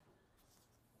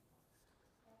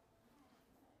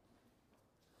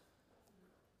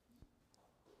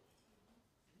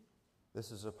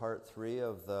This is a part 3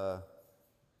 of the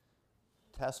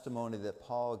testimony that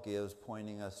Paul gives,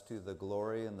 pointing us to the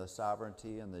glory and the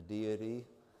sovereignty and the deity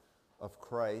of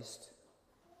Christ.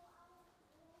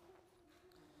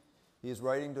 He's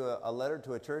writing a letter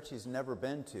to a church he's never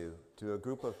been to a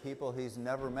group of people he's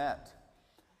never met.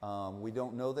 We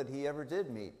don't know that he ever did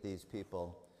meet these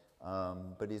people,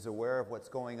 but he's aware of what's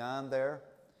going on there,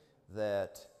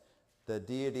 that the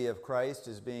deity of Christ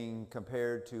is being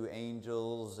compared to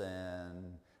angels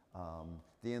and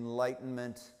the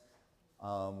Enlightenment,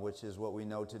 which is what we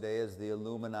know today as the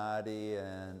Illuminati,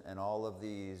 and all of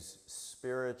these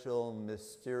spiritual,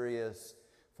 mysterious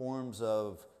forms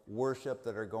of worship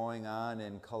that are going on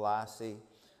in Colossae.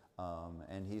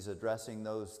 And he's addressing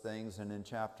those things. And in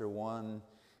chapter 1,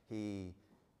 he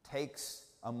takes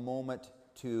a moment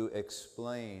to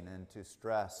explain and to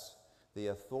stress the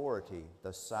authority,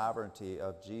 the sovereignty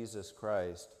of Jesus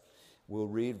Christ. We'll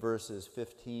read verses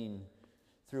 15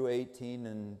 through 18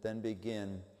 and then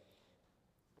begin.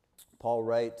 Paul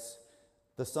writes,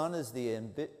 "The Son is the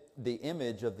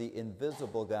image of the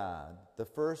invisible God, the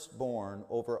firstborn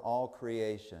over all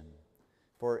creation.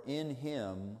 For in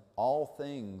him all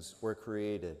things were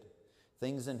created,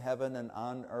 things in heaven and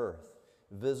on earth,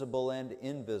 visible and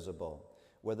invisible,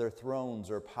 whether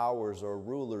thrones or powers or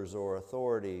rulers or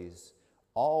authorities.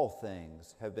 All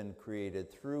things have been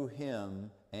created through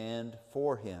him and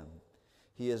for him.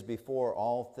 He is before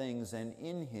all things, and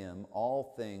in him all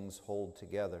things hold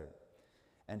together.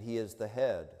 And he is the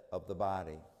head of the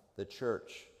body, the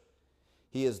church.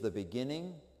 He is the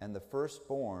beginning and the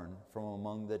firstborn from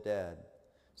among the dead,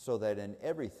 so that in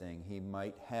everything he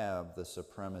might have the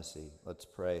supremacy." Let's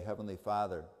pray. Heavenly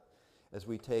Father, as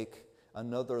we take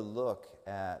another look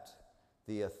at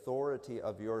the authority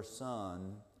of your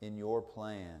Son in your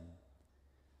plan,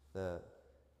 the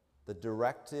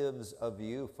directives of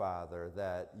you, Father,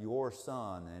 that your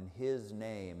Son and his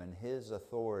name and his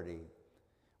authority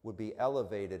would be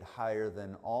elevated higher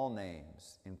than all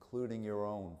names, including your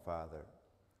own, Father,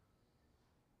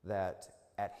 that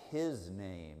at his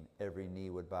name every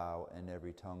knee would bow and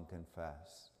every tongue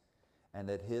confess, and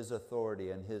that his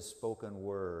authority and his spoken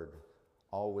word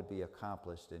all would be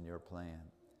accomplished in your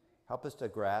plan. Help us to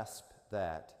grasp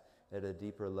that at a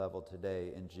deeper level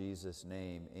today. In Jesus'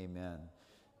 name, amen.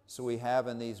 So we have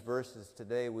in these verses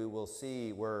today, we will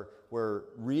see we're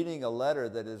reading a letter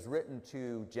that is written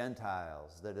to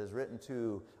Gentiles, that is written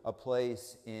to a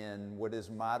place in what is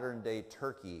modern-day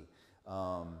Turkey,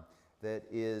 that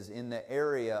is in the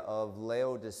area of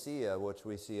Laodicea, which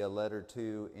we see a letter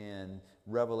to in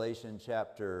Revelation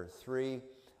chapter 3,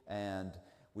 and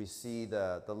we see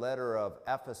the letter of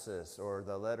Ephesus, or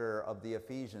the letter of the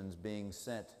Ephesians, being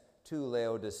sent to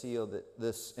Laodicea,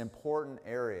 this important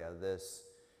area, this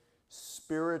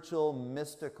spiritual,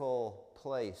 mystical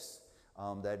place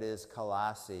that is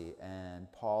Colossae.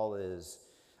 And Paul is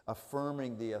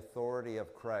affirming the authority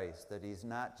of Christ, that he's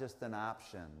not just an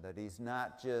option, that he's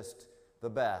not just the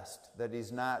best, that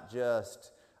he's not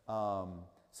just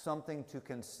something to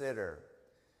consider,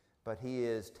 but he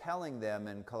is telling them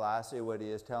in Colossae what he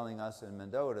is telling us in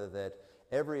Mendota, that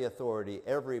every authority,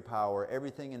 every power,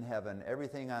 everything in heaven,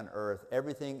 everything on earth,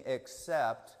 everything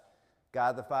except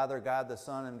God the Father, God the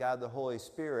Son, and God the Holy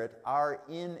Spirit are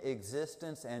in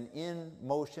existence and in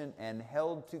motion and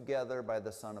held together by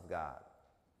the Son of God.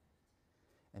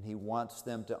 And he wants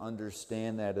them to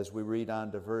understand that as we read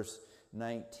on to verse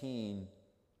 19.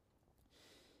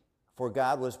 "For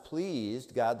God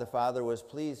the Father was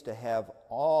pleased to have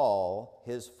all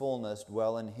his fullness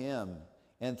dwell in him,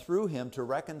 and through him to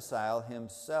reconcile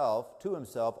to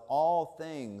himself all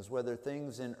things, whether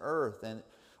things in earth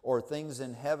or things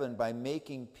in heaven, by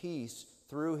making peace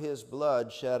through his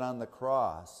blood shed on the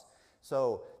cross."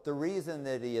 So the reason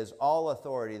that he is all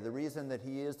authority, the reason that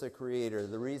he is the creator,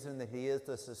 the reason that he is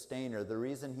the sustainer, the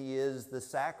reason he is the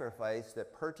sacrifice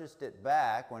that purchased it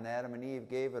back when Adam and Eve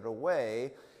gave it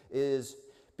away, is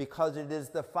because it is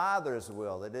the Father's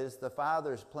will, it is the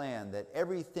Father's plan, that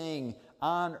everything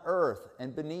on earth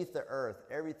and beneath the earth,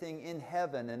 everything in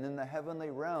heaven and in the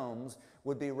heavenly realms,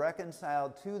 would be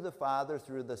reconciled to the Father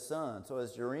through the Son. So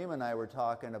as Jareem and I were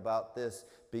talking about this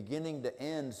beginning to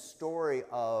end story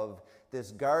of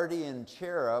this guardian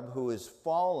cherub who is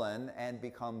fallen and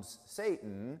becomes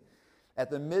Satan, at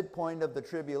the midpoint of the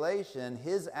tribulation,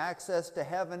 his access to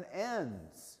heaven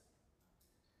ends.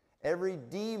 Every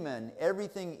demon,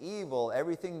 everything evil,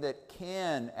 everything that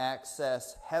can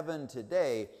access heaven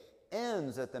today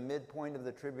ends at the midpoint of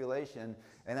the tribulation,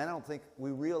 and I don't think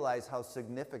we realize how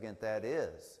significant that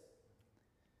is.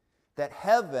 That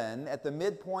heaven, at the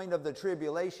midpoint of the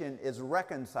tribulation, is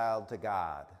reconciled to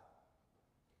God.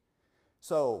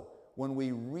 So when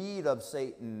we read of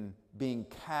Satan being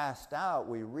cast out,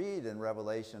 we read in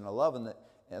Revelation 11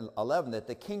 that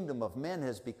the kingdom of men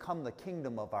has become the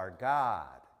kingdom of our God.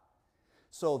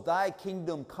 So thy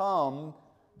kingdom come,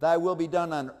 thy will be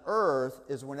done on earth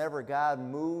is whenever God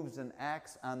moves and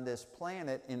acts on this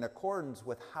planet in accordance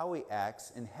with how he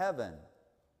acts in heaven.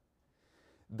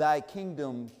 Thy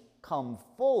kingdom come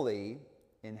fully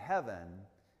in heaven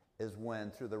is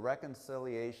when, through the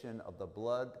reconciliation of the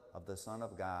blood of the Son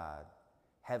of God,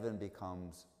 heaven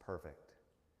becomes perfect.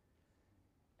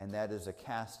 And that is a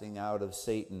casting out of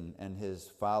Satan and his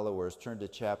followers. Turn to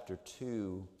chapter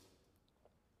 2.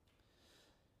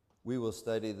 We will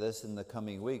study this in the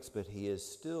coming weeks, but he is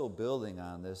still building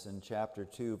on this in chapter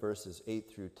 2, verses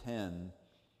 8 through 10.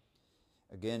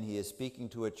 Again, he is speaking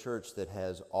to a church that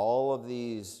has all of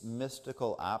these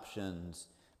mystical options,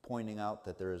 pointing out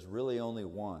that there is really only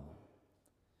one.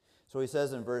 So he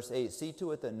says in verse 8, "See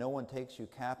to it that no one takes you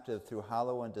captive through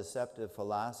hollow and deceptive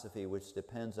philosophy, which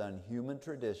depends on human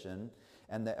tradition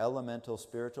and the elemental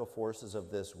spiritual forces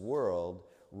of this world,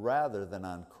 rather than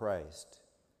on Christ.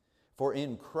 For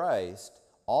in Christ,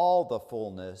 all the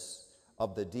fullness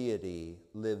of the deity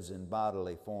lives in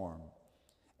bodily form.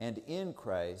 And in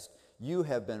Christ, you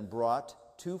have been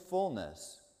brought to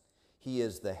fullness. He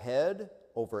is the head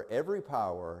over every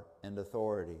power and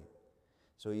authority."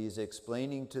 So he's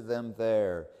explaining to them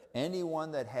there,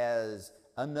 anyone that has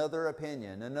another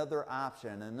opinion, another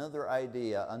option, another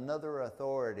idea, another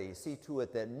authority, see to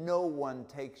it that no one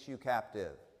takes you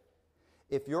captive.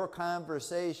 If your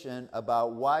conversation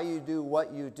about why you do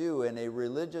what you do in a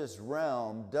religious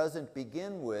realm doesn't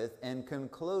begin with and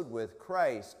conclude with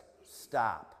Christ,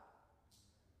 stop.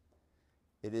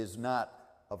 It is not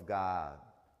of God.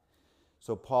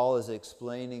 So Paul is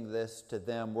explaining this to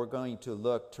them. We're going to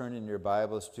look, turn in your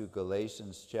Bibles to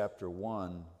Galatians chapter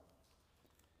 1.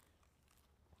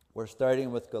 We're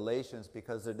starting with Galatians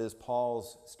because it is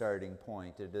Paul's starting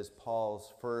point. It is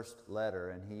Paul's first letter,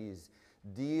 and he's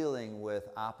dealing with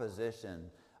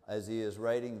opposition as he is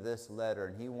writing this letter.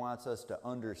 And he wants us to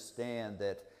understand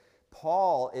that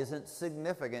Paul isn't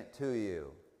significant to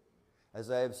you. As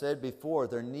I have said before,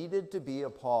 there needed to be a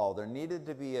Paul. There needed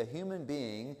to be a human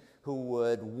being who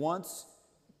would, once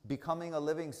becoming a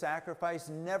living sacrifice,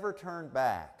 never turn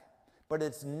back. But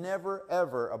it's never,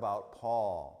 ever about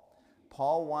Paul.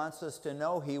 Paul wants us to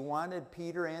know, he wanted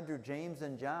Peter, Andrew, James,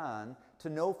 and John to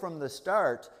know from the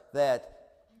start that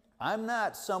I'm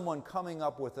not someone coming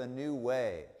up with a new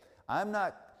way. I'm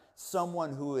not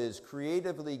someone who is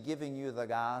creatively giving you the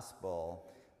gospel,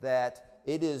 that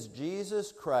it is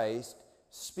Jesus Christ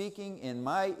speaking in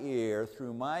my ear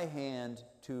through my hand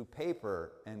to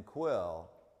paper and quill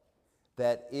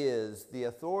that is the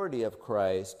authority of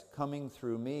Christ coming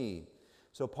through me.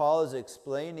 So Paul is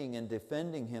explaining and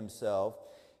defending himself.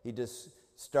 He just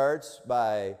starts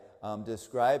by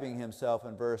describing himself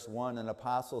in verse 1, an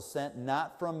apostle sent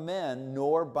not from men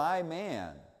nor by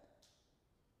man,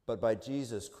 but by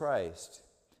Jesus Christ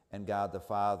and God the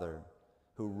Father,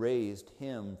 who raised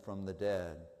him from the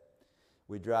dead.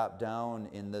 We drop down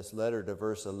in this letter to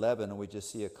verse 11, and we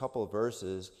just see a couple of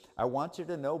verses. I want you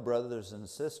to know, brothers and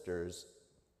sisters,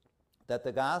 that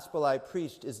the gospel I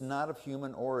preached is not of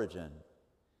human origin.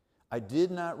 I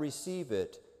did not receive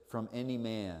it from any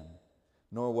man,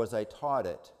 nor was I taught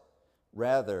it.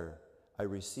 Rather, I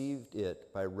received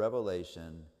it by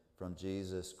revelation from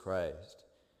Jesus Christ.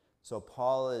 So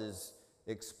Paul is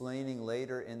explaining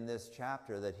later in this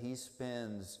chapter that he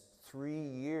spends 3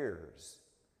 years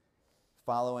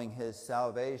following his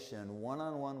salvation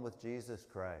one-on-one with Jesus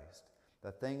Christ.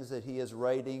 The things that he is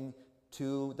writing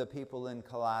to the people in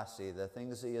Colossae, the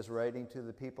things he is writing to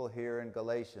the people here in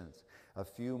Galatians, a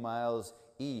few miles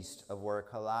east of where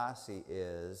Colossae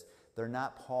is, they're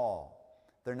not Paul.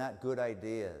 They're not good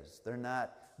ideas. They're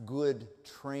not good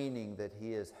training that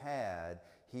he has had.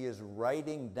 He is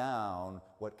writing down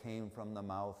what came from the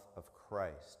mouth of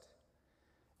Christ.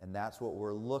 And that's what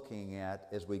we're looking at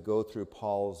as we go through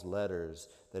Paul's letters,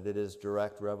 that it is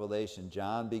direct revelation.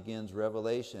 John begins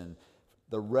revelation,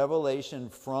 the revelation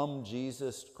from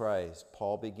Jesus Christ.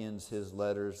 Paul begins his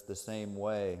letters the same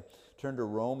way. Turn to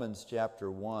Romans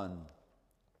chapter 1.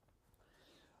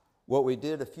 What we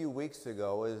did a few weeks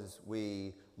ago is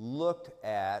we looked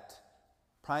at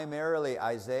primarily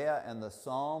Isaiah and the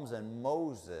Psalms and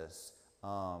Moses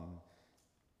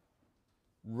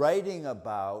writing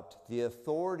about the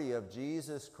authority of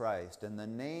Jesus Christ and the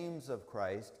names of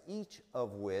Christ, each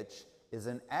of which is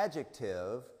an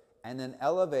adjective and an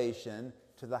elevation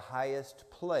to the highest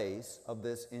place of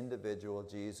this individual,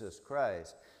 Jesus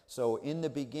Christ. So in the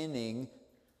beginning,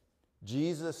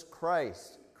 Jesus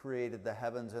Christ created the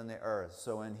heavens and the earth.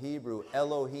 So in Hebrew,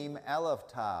 Elohim Aleph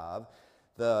Tav,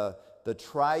 the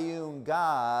triune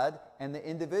God and the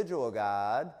individual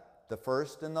God, the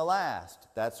first and the last.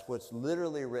 That's what's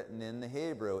literally written in the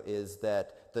Hebrew, is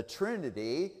that the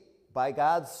Trinity, by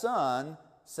God's Son,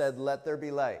 said, let there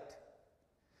be light.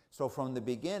 So from the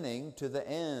beginning to the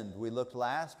end, we looked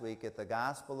last week at the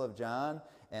Gospel of John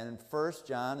and 1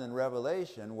 John and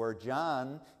Revelation, where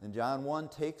John, in John 1,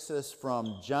 takes us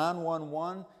from John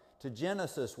 1:1 to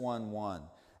Genesis 1:1.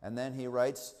 And then he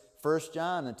writes 1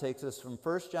 John and takes us from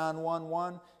 1 John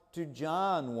 1:1 to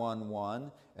John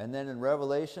 1:1. And then in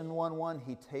Revelation 1:1,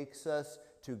 he takes us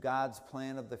to God's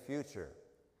plan of the future.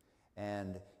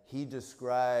 And he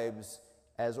describes,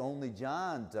 as only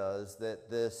John does, that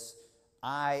this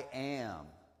I am,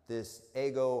 this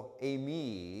ego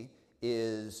eimi,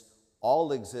 is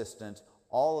all existent,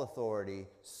 all authority,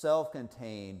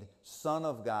 self-contained, Son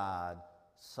of God,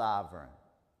 sovereign.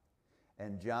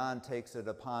 And John takes it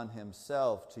upon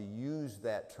himself to use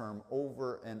that term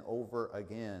over and over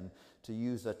again, to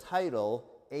use a title,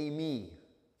 eimi,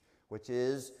 which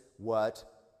is what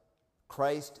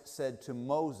Christ said to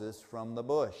Moses from the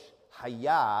bush.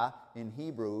 Haya in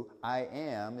Hebrew, I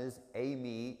am, is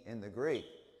eimi in the Greek.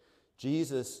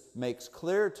 Jesus makes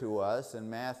clear to us in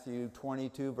Matthew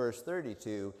 22, verse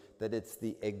 32, that it's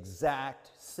the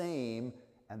exact same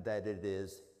and that it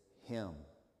is Him.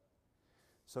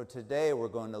 So today we're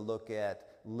going to look at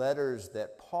letters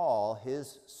that Paul,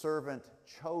 his servant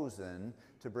chosen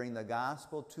to bring the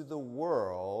gospel to the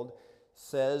world,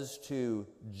 says to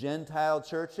Gentile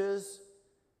churches,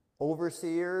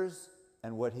 overseers,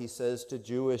 and what he says to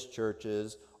Jewish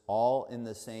churches, all in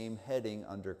the same heading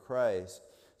under Christ.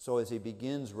 So as he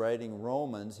begins writing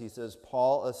Romans, he says,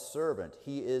 Paul, a servant.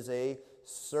 He is a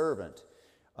servant.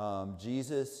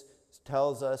 Jesus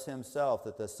tells us himself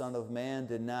that the Son of Man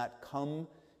did not come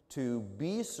to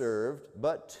be served,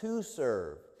 but to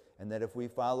serve. And that if we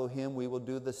follow him, we will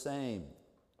do the same.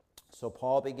 So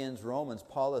Paul begins Romans,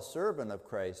 Paul, a servant of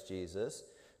Christ Jesus,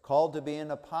 called to be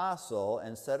an apostle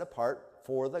and set apart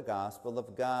for the gospel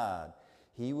of God.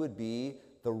 He would be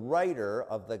the writer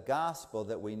of the gospel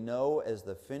that we know as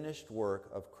the finished work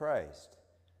of Christ.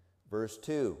 Verse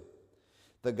 2,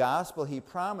 the gospel he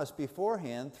promised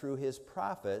beforehand through his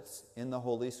prophets in the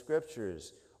Holy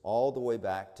Scriptures, all the way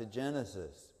back to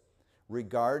Genesis,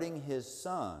 regarding his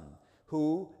Son,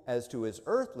 who, as to his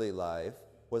earthly life,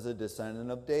 was a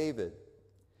descendant of David,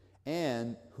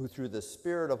 and who through the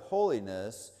Spirit of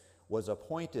holiness was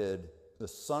appointed the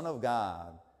Son of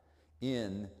God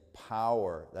in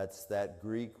power. That's that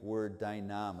Greek word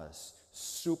dynamis,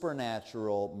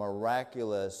 supernatural,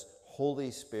 miraculous,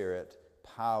 Holy Spirit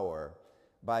power,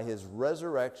 by his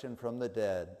resurrection from the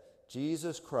dead,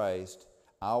 Jesus Christ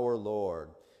our Lord.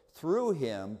 Through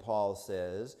him, Paul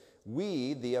says,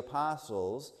 we, the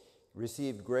apostles,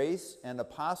 received grace and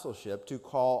apostleship to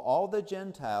call all the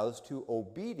Gentiles to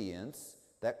obedience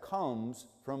that comes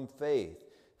from faith.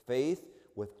 Faith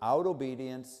without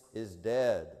obedience is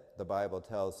dead, the Bible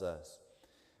tells us.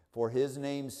 For his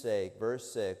name's sake,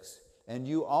 verse 6, and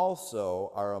you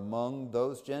also are among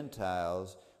those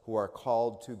Gentiles who are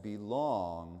called to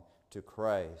belong to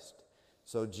Christ.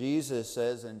 So Jesus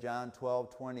says in John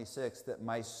 12:26 that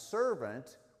my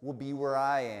servant will be where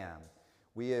I am.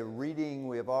 We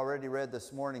have already read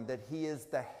this morning that he is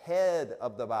the head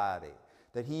of the body,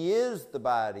 that he is the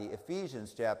body,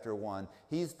 Ephesians chapter 1.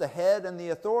 He's the head and the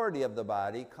authority of the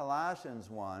body, Colossians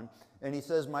 1. And he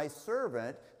says, my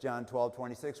servant, John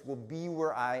 12:26, will be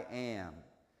where I am.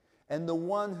 And the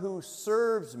one who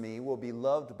serves me will be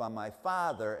loved by my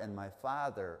Father, and my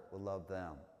Father will love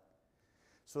them.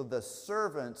 So the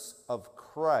servants of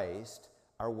Christ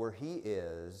are where he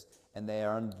is, and they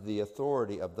are under the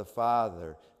authority of the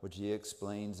Father, which he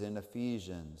explains in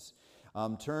Ephesians.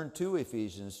 Turn to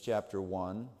Ephesians chapter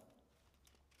 1,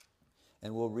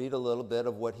 and we'll read a little bit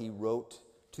of what he wrote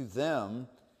to them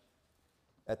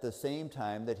at the same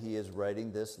time that he is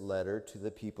writing this letter to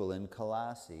the people in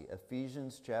Colossae.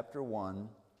 Ephesians chapter 1.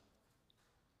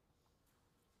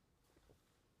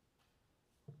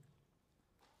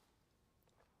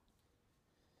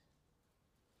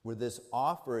 Where this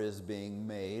offer is being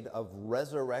made of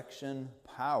resurrection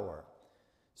power.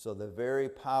 So the very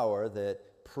power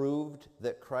that proved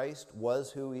that Christ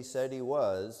was who he said he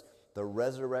was, the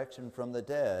resurrection from the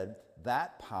dead,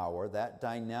 that power, that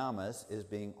dynamis is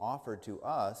being offered to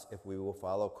us if we will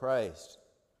follow Christ.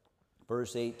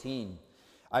 Verse 18,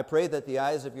 I pray that the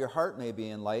eyes of your heart may be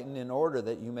enlightened in order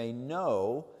that you may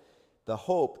know the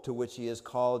hope to which he has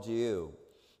called you,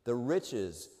 the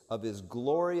riches of his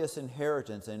glorious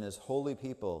inheritance in his holy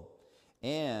people,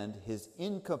 and his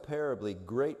incomparably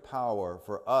great power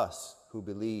for us who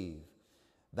believe.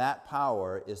 That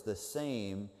power is the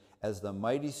same as the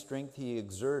mighty strength he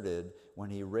exerted when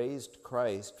he raised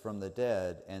Christ from the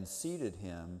dead and seated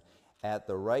him at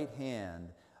the right hand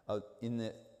in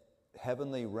the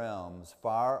heavenly realms,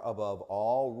 far above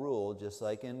all rule, just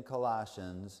like in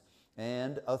Colossians,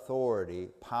 and authority,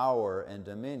 power, and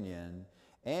dominion,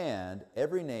 and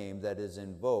every name that is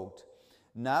invoked,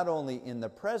 not only in the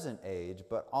present age,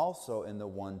 but also in the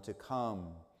one to come.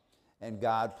 And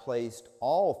God placed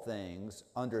all things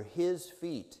under his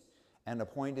feet and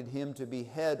appointed him to be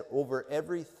head over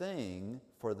everything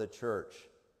for the church,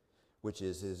 which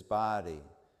is his body,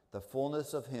 the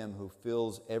fullness of him who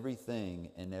fills everything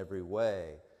in every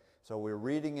way. So we're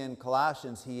reading in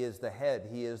Colossians, he is the head,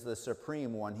 he is the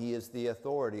supreme one, he is the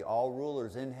authority, all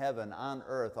rulers in heaven, on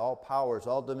earth, all powers,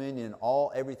 all dominion,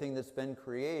 everything that's been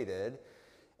created,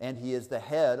 and he is the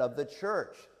head of the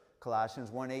church.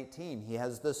 Colossians 1:18, he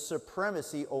has the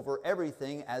supremacy over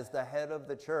everything as the head of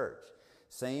the church.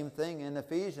 Same thing in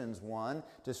Ephesians 1,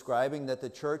 describing that the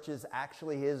church is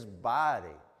actually his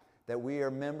body, that we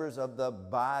are members of the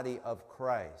body of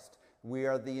Christ. We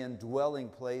are the indwelling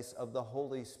place of the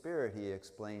Holy Spirit, he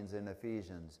explains in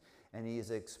Ephesians. And he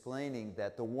is explaining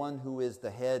that the one who is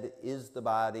the head is the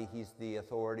body, he's the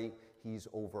authority, he's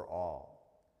over all.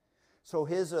 So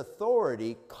his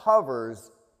authority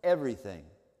covers everything.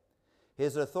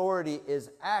 His authority is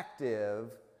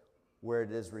active where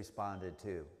it is responded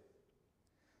to.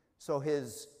 So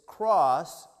his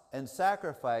cross and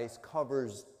sacrifice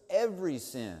covers every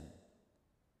sin,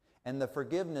 and the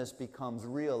forgiveness becomes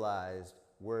realized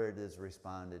where it is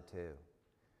responded to,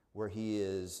 where he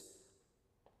is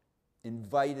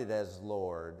invited as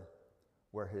Lord,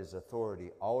 where his authority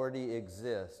already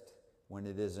exists. When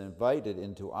it is invited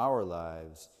into our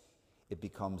lives, it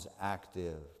becomes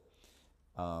active.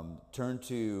 Turn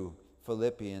to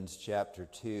Philippians chapter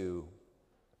 2.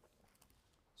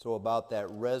 So about that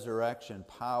resurrection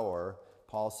power,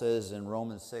 Paul says in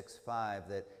Romans 6:5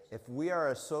 that if we are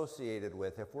associated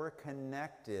with, if we're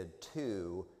connected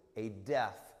to a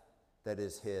death that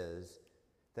is his,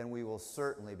 then we will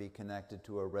certainly be connected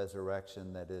to a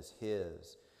resurrection that is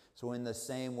his. So in the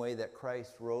same way that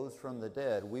Christ rose from the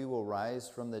dead, we will rise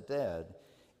from the dead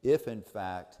if in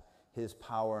fact his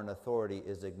power and authority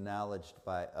is acknowledged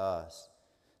by us.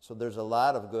 So there's a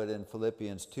lot of good in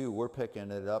Philippians 2. We're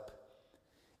picking it up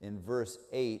in verse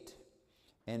 8.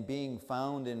 And being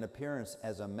found in appearance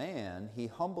as a man, he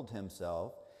humbled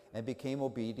himself and became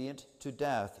obedient to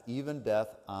death, even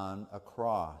death on a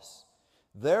cross.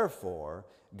 Therefore,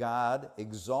 God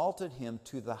exalted him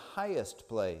to the highest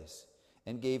place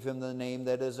and gave him the name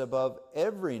that is above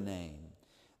every name,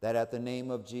 that at the name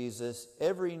of Jesus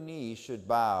every knee should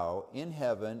bow in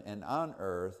heaven and on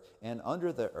earth and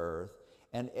under the earth,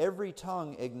 and every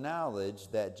tongue acknowledge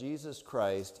that Jesus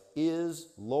Christ is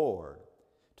Lord,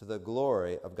 to the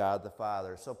glory of God the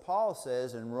Father. So Paul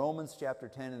says in Romans chapter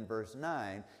 10 and verse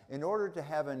 9, in order to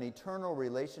have an eternal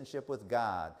relationship with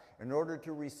God, in order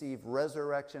to receive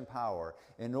resurrection power,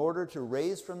 in order to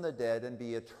raise from the dead and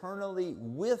be eternally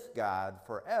with God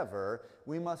forever,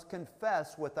 we must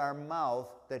confess with our mouth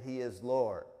that he is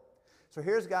Lord. So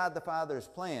here's God the Father's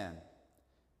plan.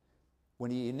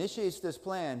 When he initiates this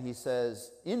plan, he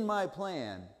says, in my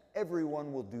plan,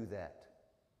 everyone will do that.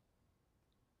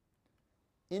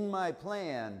 In my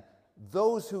plan,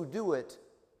 those who do it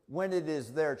when it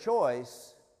is their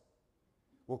choice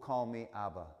will call me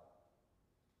Abba.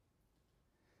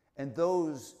 And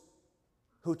those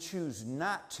who choose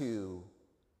not to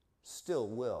still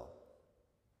will.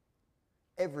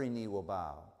 Every knee will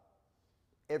bow.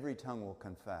 Every tongue will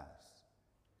confess.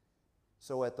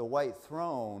 So at the white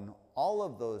throne, all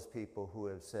of those people who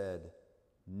have said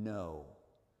no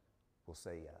will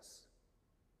say yes.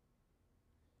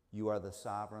 You are the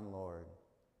sovereign Lord.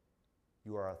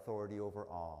 You are authority over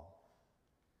all.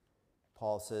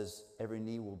 Paul says every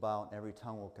knee will bow and every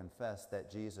tongue will confess that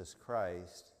Jesus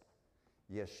Christ,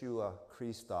 Yeshua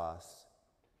Christos,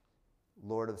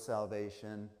 Lord of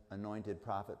salvation, anointed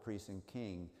prophet, priest, and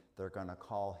king, they're going to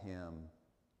call him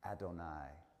Adonai,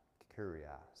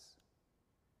 Kyrios.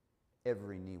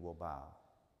 Every knee will bow.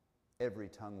 Every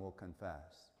tongue will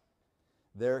confess.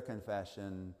 Their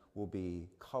confession will be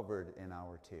covered in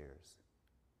our tears.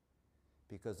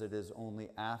 Because it is only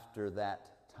after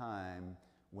that time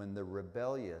when the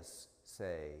rebellious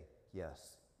say,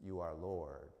 yes, you are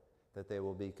Lord, that they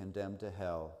will be condemned to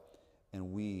hell,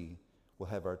 and we will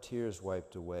have our tears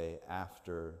wiped away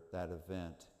after that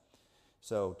event.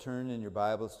 So turn in your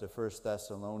Bibles to 1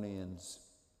 Thessalonians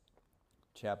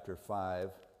chapter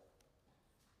 5.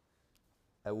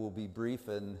 I will be brief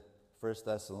in 1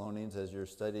 Thessalonians as you're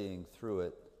studying through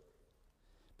it.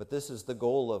 But this is the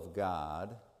goal of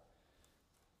God,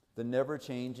 the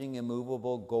never-changing,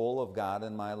 immovable goal of God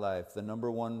in my life, the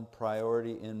number one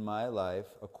priority in my life,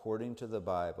 according to the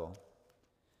Bible,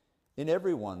 in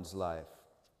everyone's life.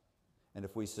 And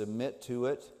if we submit to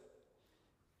it,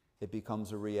 it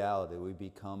becomes a reality. We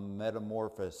become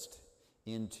metamorphosed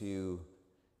into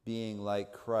being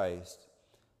like Christ.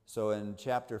 So in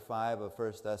chapter 5 of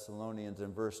 1 Thessalonians,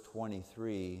 in verse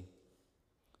 23,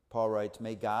 Paul writes,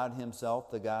 "May God himself,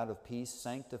 the God of peace,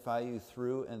 sanctify you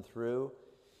through and through.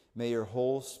 May your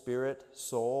whole spirit,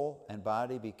 soul, and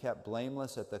body be kept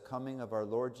blameless at the coming of our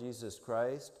Lord Jesus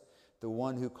Christ. The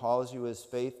one who calls you is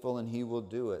faithful, and he will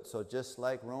do it." So just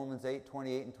like Romans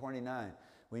 8:28 and 29,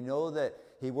 we know that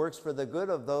he works for the good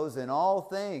of those in all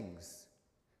things,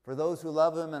 for those who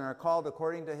love him and are called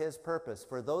according to his purpose.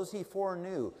 For those he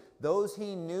foreknew, those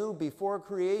he knew before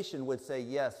creation would say,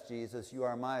 "Yes, Jesus, you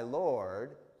are my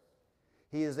Lord."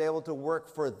 He is able to work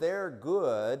for their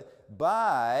good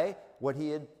by what he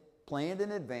had planned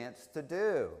in advance to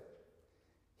do.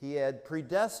 He had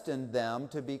predestined them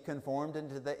to be conformed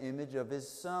into the image of his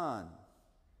Son.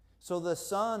 So the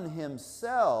Son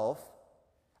himself,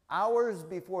 hours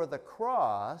before the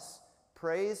cross,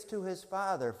 prays to his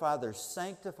Father, "Father,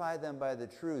 sanctify them by the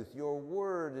truth. Your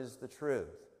word is the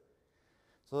truth."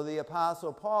 So the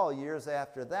Apostle Paul, years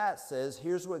after that, says,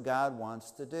 here's what God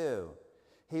wants to do.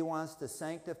 He wants to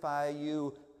sanctify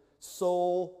you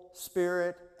soul,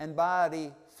 spirit, and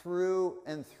body through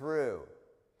and through.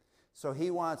 So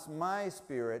he wants my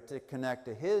spirit to connect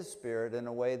to his spirit in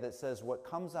a way that says what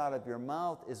comes out of your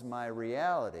mouth is my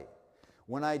reality.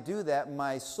 When I do that,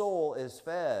 my soul is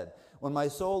fed. When my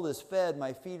soul is fed,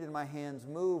 my feet and my hands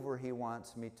move where he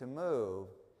wants me to move.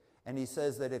 And he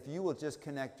says that if you will just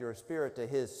connect your spirit to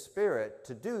his spirit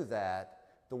to do that,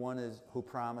 the one who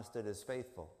promised it is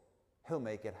faithful. He'll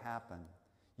make it happen.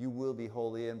 You will be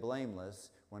holy and blameless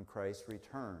when Christ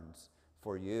returns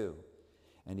for you.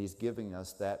 And he's giving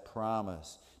us that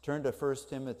promise. Turn to 1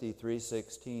 Timothy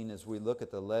 3:16 as we look at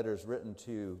the letters written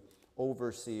to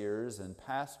overseers and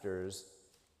pastors,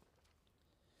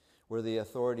 where the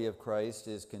authority of Christ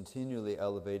is continually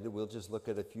elevated. We'll just look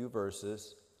at a few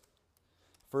verses.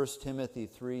 1 Timothy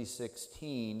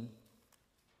 3:16.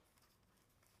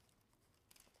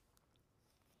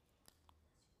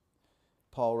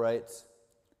 Paul writes,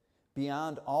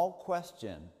 "Beyond all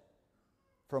question,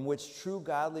 from which true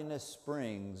godliness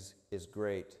springs, is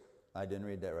great." I didn't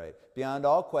read that right. "Beyond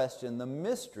all question, the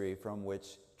mystery from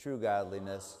which true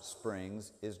godliness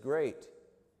springs is great.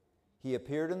 He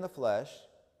appeared in the flesh,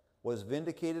 was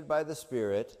vindicated by the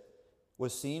Spirit,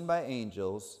 was seen by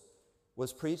angels,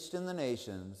 was preached in the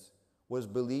nations, was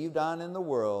believed on in the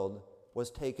world, was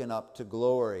taken up to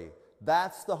glory."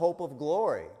 That's the hope of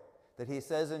glory that he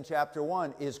says in chapter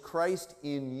 1, is Christ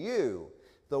in you,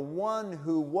 the one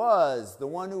who was, the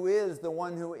one who is, the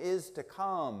one who is to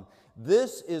come.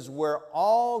 This is where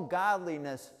all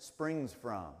godliness springs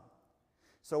from.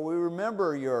 So we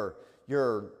remember your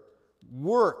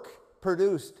work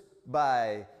produced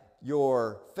by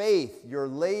your faith, your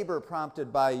labor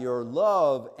prompted by your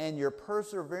love, and your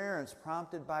perseverance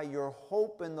prompted by your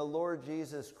hope in the Lord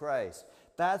Jesus Christ.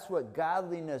 That's what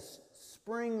godliness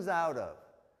springs out of.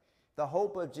 The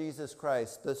hope of Jesus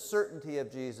Christ, the certainty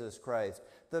of Jesus Christ,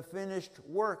 the finished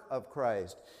work of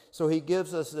Christ. So he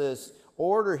gives us this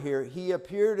order here. He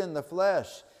appeared in the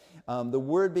flesh. The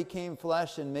Word became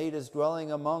flesh and made his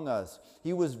dwelling among us.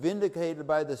 He was vindicated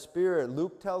by the Spirit.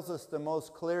 Luke tells us the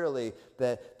most clearly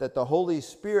that the Holy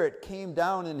Spirit came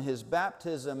down in his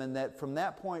baptism, and that from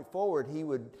that point forward he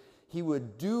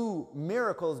would do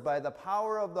miracles by the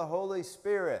power of the Holy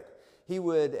Spirit. He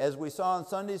would, as we saw in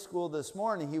Sunday school this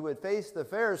morning, he would face the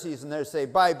Pharisees and they'd say,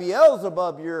 "By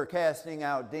Beelzebub you're casting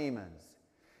out demons."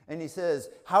 And he says,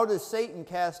 "How does Satan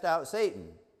cast out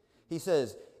Satan?" He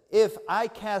says, "If I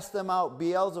cast them out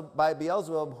by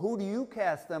Beelzebub, who do you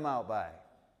cast them out by?"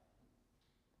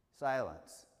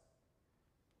 Silence.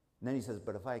 And then he says,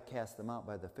 "But if I cast them out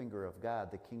by the finger of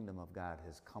God, the kingdom of God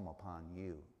has come upon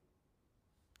you."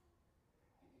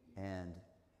 And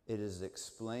it is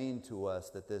explained to us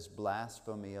that this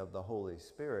blasphemy of the Holy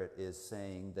Spirit is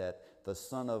saying that the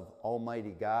Son of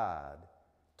Almighty God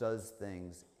does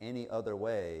things any other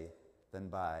way than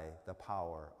by the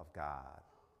power of God.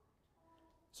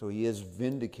 So he is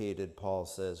vindicated, Paul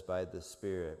says, by the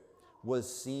Spirit,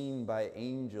 was seen by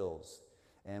angels.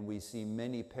 And we see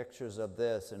many pictures of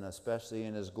this, and especially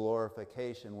in his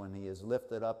glorification when he is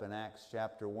lifted up in Acts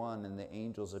chapter 1 and the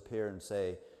angels appear and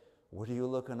say, "What are you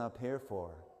looking up here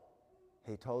for?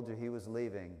 He told you he was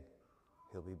leaving.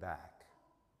 He'll be back."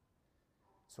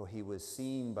 So he was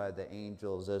seen by the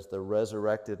angels as the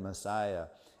resurrected Messiah,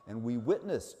 and we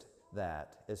witnessed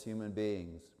that as human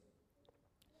beings.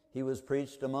 He was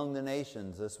preached among the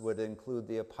nations. This would include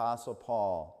the Apostle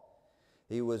Paul.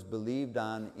 He was believed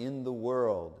on in the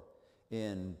world,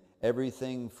 in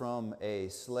everything from a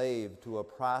slave to a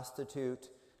prostitute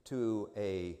to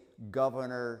a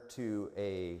governor to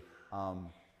a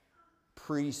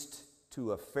priest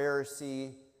to a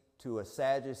Pharisee to a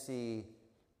Sadducee.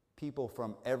 People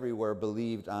from everywhere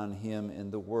believed on him in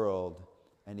the world,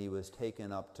 and he was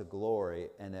taken up to glory,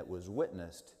 and it was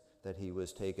witnessed that he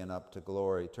was taken up to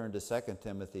glory. Turn to 2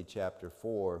 Timothy chapter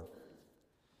 4,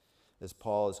 as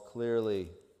Paul is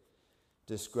clearly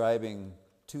describing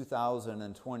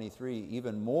 2023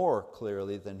 even more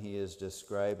clearly than he is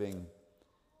describing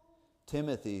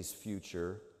Timothy's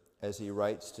future as he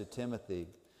writes to Timothy.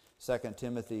 2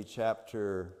 Timothy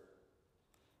chapter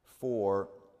 4,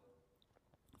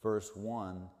 verse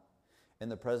 1, in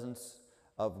the presence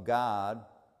of God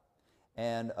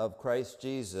and of Christ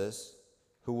Jesus,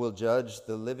 who will judge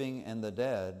the living and the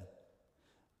dead,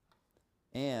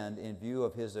 and in view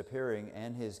of his appearing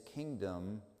and his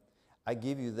kingdom, I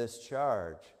give you this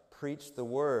charge. Preach the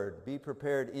word. Be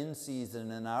prepared in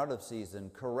season and out of season.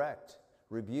 Correct,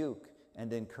 rebuke,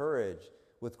 and encourage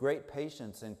with great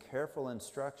patience and careful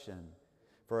instruction.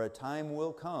 For a time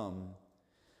will come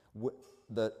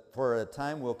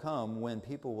when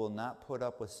people will not put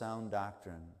up with sound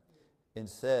doctrine.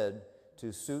 Instead,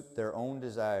 to suit their own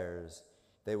desires,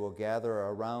 they will gather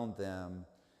around them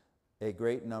a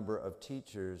great number of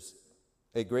teachers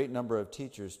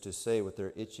to say what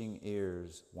their itching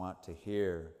ears want to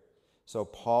hear. So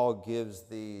Paul gives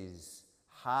these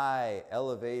high,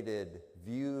 elevated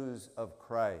views of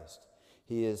Christ.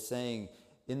 He is saying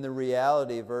in the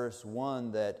reality, verse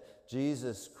 1, that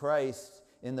Jesus Christ,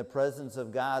 in the presence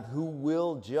of God, who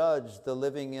will judge the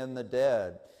living and the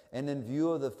dead, and in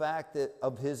view of the fact that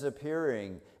of his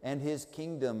appearing and his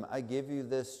kingdom, I give you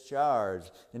this charge.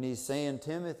 And he's saying,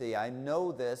 Timothy, I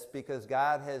know this because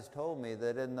God has told me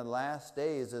that in the last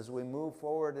days, as we move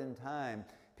forward in time,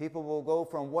 people will go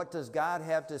from what does God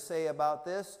have to say about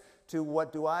this to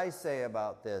what do I say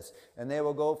about this? And they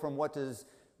will go from what does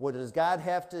God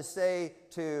have to say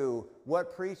to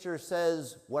what preacher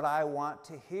says what I want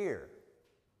to hear.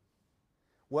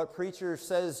 What preacher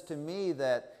says to me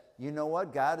that, you know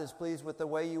what, God is pleased with the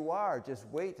way you are. Just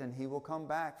wait and he will come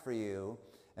back for you.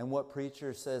 And what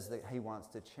preacher says that he wants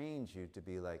to change you to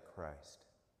be like Christ.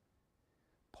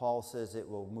 Paul says it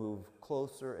will move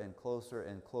closer and closer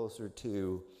and closer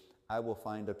to, I will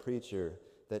find a preacher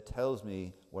that tells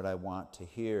me what I want to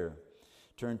hear.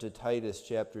 Turn to Titus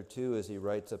chapter 2 as he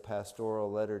writes a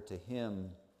pastoral letter to him.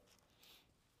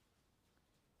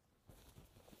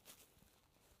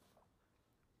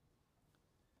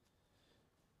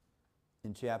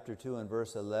 In chapter 2 and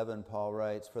verse 11, Paul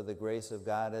writes, For the grace of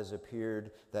God has appeared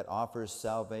that offers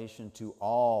salvation to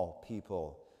all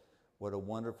people. What a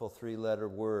wonderful three-letter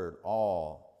word,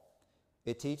 all.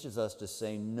 It teaches us to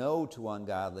say no to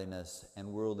ungodliness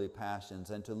and worldly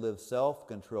passions and to live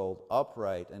self-controlled,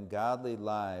 upright, and godly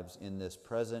lives in this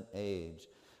present age,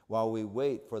 while we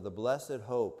wait for the blessed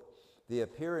hope, the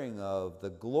appearing of the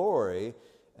glory,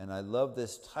 and I love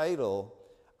this title,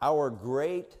 our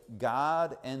great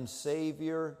God and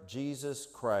Savior, Jesus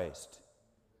Christ,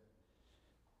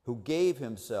 who gave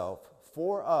himself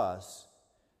for us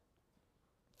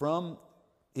to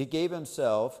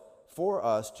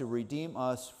redeem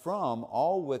us from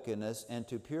all wickedness and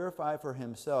to purify for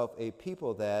himself a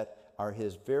people that are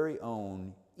his very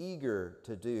own, eager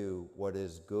to do what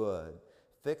is good.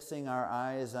 Fixing our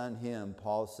eyes on him,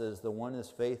 Paul says, the one is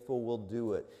faithful will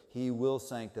do it. He will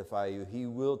sanctify you. He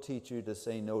will teach you to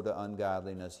say no to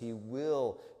ungodliness. He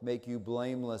will make you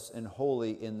blameless and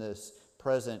holy in this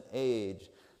present age.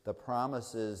 The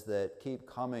promises that keep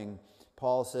coming,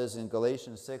 Paul says in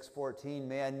Galatians 6:14,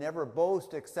 may I never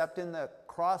boast except in the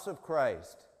cross of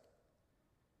Christ,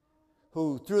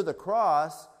 who through the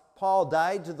cross, Paul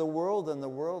died to the world and the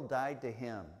world died to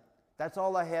him. That's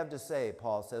all I have to say,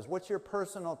 Paul says. What's your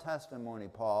personal testimony,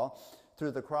 Paul?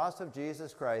 Through the cross of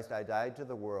Jesus Christ, I died to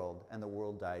the world, and the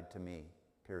world died to me,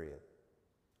 period.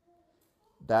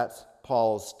 That's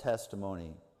Paul's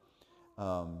testimony.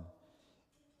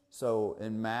 So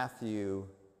in Matthew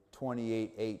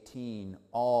 28:18,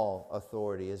 all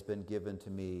authority has been given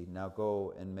to me. Now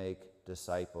go and make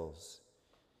disciples.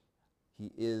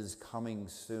 He is coming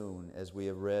soon, as we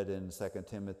have read in 2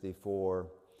 Timothy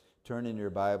 4. Turn in your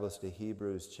Bibles to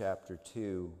Hebrews chapter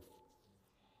 2,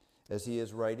 as he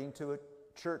is writing to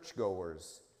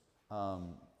churchgoers.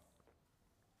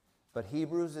 But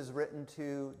Hebrews is written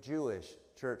to Jewish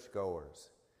churchgoers.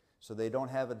 So they don't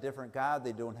have a different God,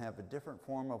 they don't have a different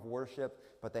form of worship,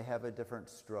 but they have a different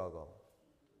struggle.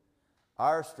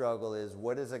 Our struggle is,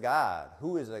 what is a God?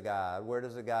 Who is a God? Where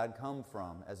does a God come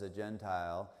from as a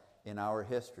Gentile in our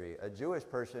history? A Jewish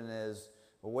person is,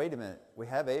 well, wait a minute, we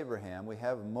have Abraham, we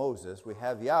have Moses, we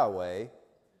have Yahweh.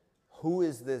 Who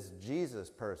is this Jesus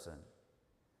person?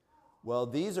 Well,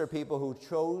 these are people who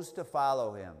chose to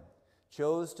follow him,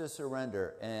 chose to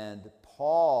surrender, and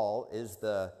Paul is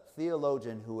the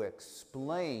theologian who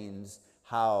explains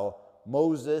how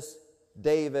Moses,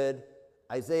 David,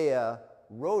 Isaiah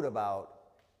wrote about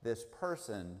this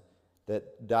person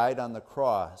that died on the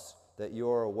cross that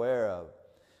you're aware of.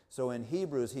 So in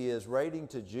Hebrews, he is writing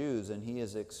to Jews and he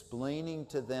is explaining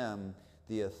to them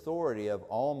the authority of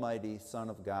Almighty Son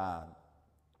of God.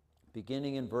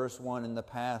 Beginning in verse 1, in the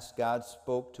past, God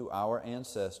spoke to our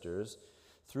ancestors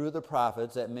through the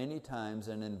prophets at many times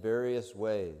and in various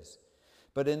ways.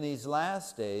 But in these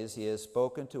last days, he has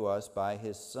spoken to us by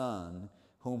his Son,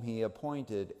 whom he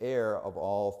appointed heir of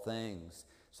all things.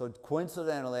 So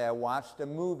coincidentally, I watched a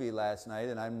movie last night,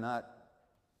 and I'm not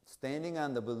standing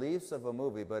on the beliefs of a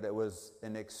movie, but it was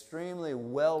an extremely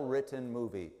well-written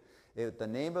movie. The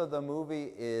name of the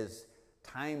movie is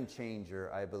Time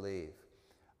Changer, I believe.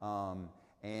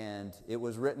 And it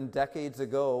was written decades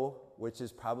ago, which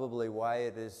is probably why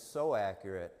it is so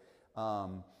accurate.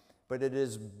 But it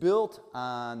is built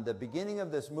on the beginning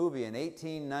of this movie in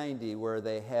 1890, where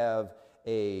they have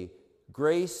a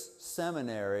Grace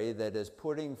Seminary that is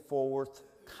putting forth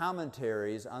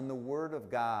commentaries on the Word of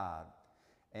God.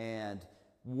 And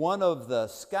one of the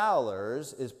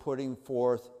scholars is putting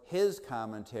forth his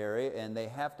commentary, and they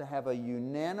have to have a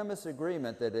unanimous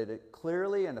agreement that it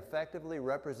clearly and effectively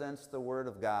represents the Word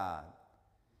of God.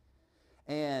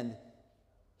 And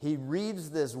he reads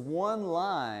this one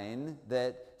line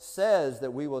that says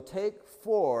that we will take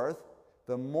forth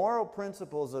the moral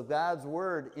principles of God's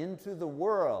Word into the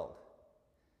world.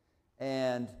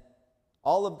 And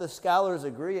all of the scholars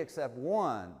agree except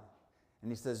one.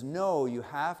 And he says, no, you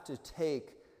have to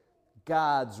take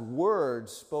God's Word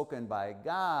spoken by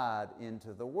God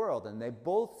into the world. And they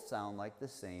both sound like the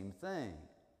same thing.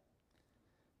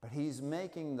 But he's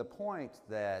making the point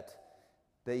that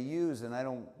they use, and I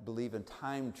don't believe in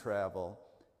time travel,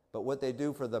 but what they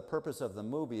do for the purpose of the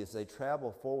movie is they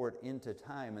travel forward into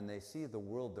time and they see the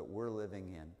world that we're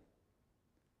living in.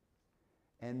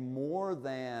 And more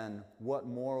than what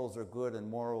morals are good and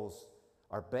morals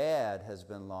are bad has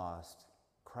been lost,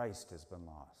 Christ has been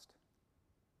lost.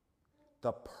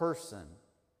 The person,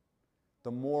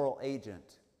 the moral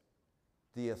agent,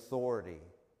 the authority,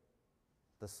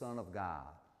 the Son of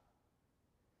God.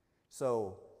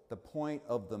 So the point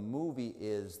of the movie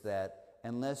is that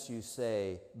unless you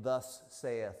say, "Thus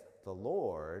saith the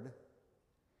Lord,"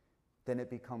 then it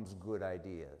becomes good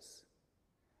ideas.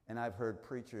 And I've heard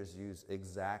preachers use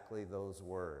exactly those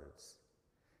words,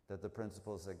 that the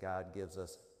principles that God gives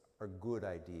us are good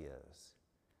ideas.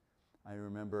 I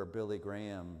remember Billy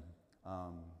Graham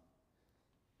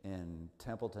in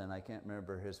Templeton, I can't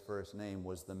remember his first name,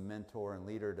 was the mentor and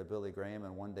leader to Billy Graham,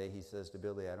 and one day he says to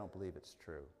Billy, "I don't believe it's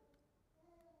true."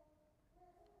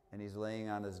 And he's laying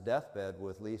on his deathbed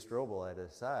with Lee Strobel at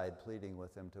his side, pleading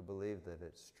with him to believe that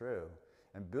it's true.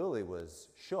 And Billy was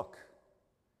shook,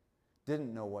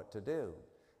 didn't know what to do,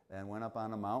 and went up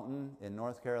on a mountain in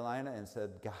North Carolina and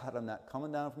said, "God, I'm not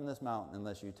coming down from this mountain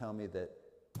unless you tell me that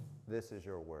this is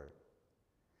your word."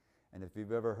 And if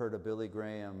you've ever heard a Billy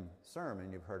Graham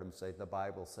sermon, you've heard him say, "The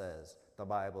Bible says,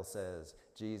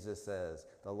 Jesus says,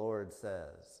 the Lord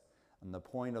says." And the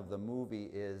point of the movie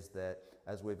is that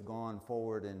as we've gone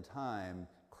forward in time,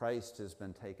 Christ has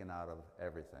been taken out of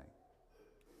everything.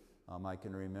 I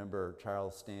can remember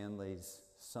Charles Stanley's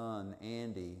son,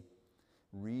 Andy,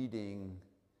 reading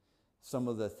some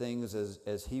of the things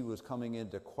as he was coming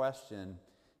into question.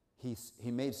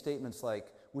 He made statements like,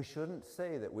 we shouldn't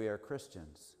say that we are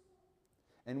Christians.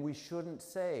 And we shouldn't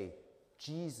say,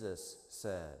 Jesus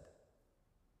said,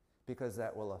 because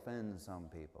that will offend some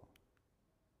people.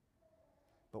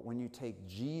 But when you take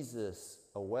Jesus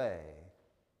away,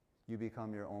 you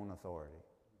become your own authority.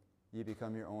 You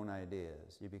become your own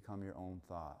ideas. You become your own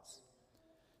thoughts.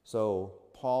 So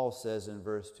Paul says in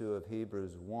verse 2 of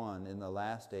Hebrews 1, in the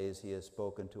last days he has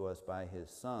spoken to us by his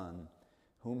Son,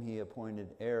 whom he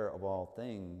appointed heir of all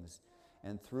things,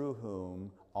 and through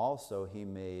whom also he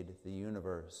made the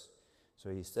universe. So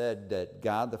he said that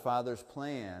God the Father's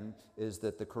plan is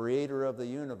that the creator of the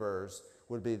universe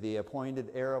would be the appointed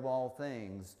heir of all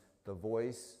things, the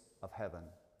voice of heaven.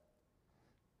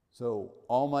 So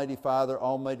Almighty Father,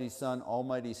 Almighty Son,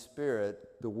 Almighty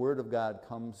Spirit, the Word of God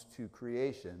comes to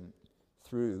creation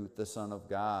through the Son of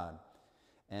God.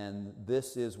 And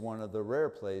this is one of the rare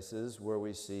places where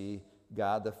we see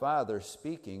God the Father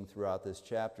speaking throughout this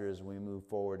chapter as we move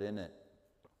forward in it.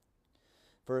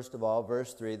 First of all,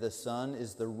 verse 3, the Son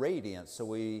is the radiance. So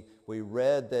we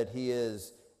read that He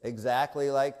is exactly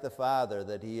like the Father,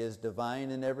 that He is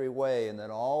divine in every way, and that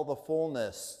all the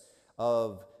fullness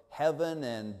of heaven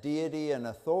and deity and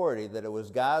authority, that it was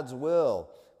God's will,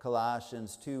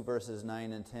 Colossians 2 verses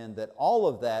 9 and 10, that all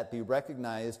of that be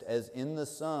recognized as in the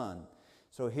Son.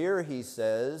 So here he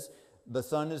says, the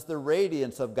Son is the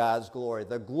radiance of God's glory,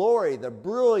 the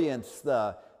brilliance,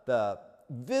 the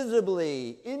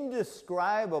visibly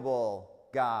indescribable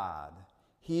God.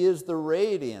 He is the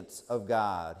radiance of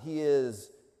God. He is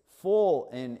full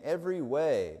in every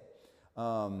way.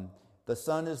 The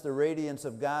Son is the radiance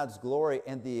of God's glory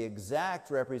and the exact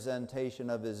representation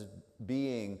of His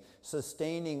being,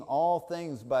 sustaining all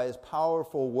things by His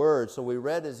powerful word. So we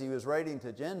read as He was writing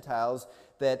to Gentiles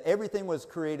that everything was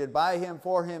created by Him,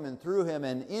 for Him, and through Him,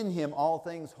 and in Him all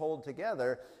things hold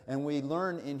together. And we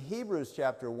learn in Hebrews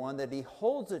chapter 1 that He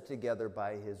holds it together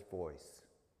by His voice,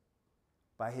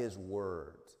 by His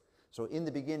words. So in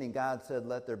the beginning God said,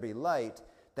 "Let there be light."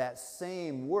 That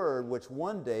same word, which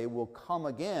one day will come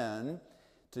again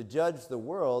to judge the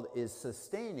world, is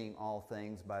sustaining all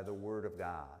things by the Word of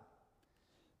God.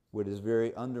 What is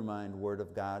very undermined Word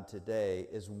of God today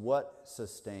is what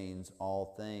sustains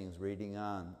all things. Reading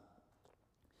on.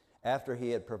 After He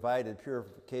had provided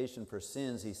purification for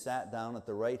sins, He sat down at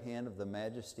the right hand of the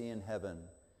Majesty in heaven.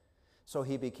 So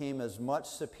He became as much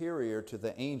superior to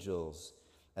the angels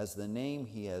as the name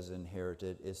He has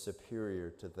inherited is superior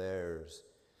to theirs.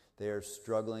 They are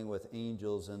struggling with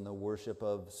angels and the worship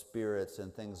of spirits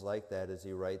and things like that as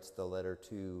he writes the letter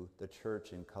to the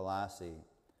church in Colossae.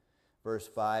 Verse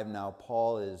 5, now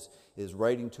Paul is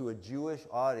writing to a Jewish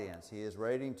audience. He is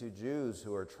writing to Jews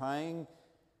who are trying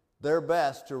their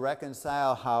best to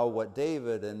reconcile what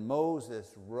David and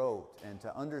Moses wrote and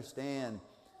to understand.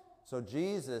 So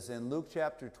Jesus, in Luke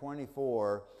chapter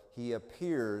 24, He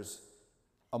appears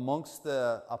amongst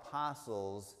the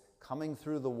apostles coming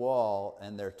through the wall,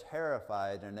 and they're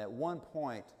terrified. And at one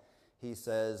point, he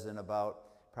says, in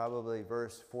about probably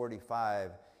verse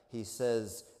 45, he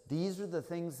says, "These are the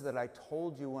things that I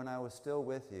told you when I was still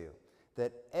with you,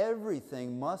 that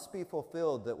everything must be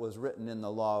fulfilled that was written in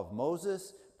the law of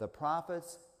Moses, the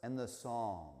prophets, and the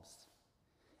Psalms."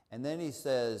 And then he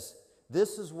says,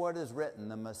 "This is what is written,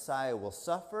 the Messiah will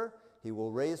suffer, He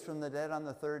will raise from the dead on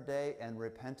the third day, and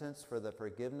repentance for the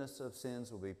forgiveness of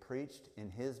sins will be preached in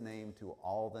His name to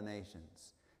all the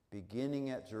nations,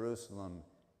 beginning at Jerusalem.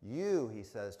 You," he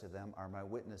says to them, "are my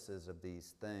witnesses of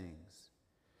these things."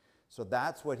 So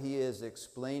that's what he is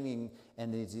explaining,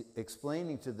 and he's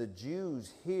explaining to the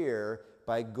Jews here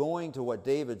by going to what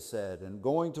David said and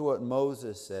going to what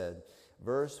Moses said.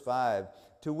 Verse 5,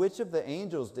 "To which of the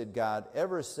angels did God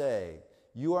ever say,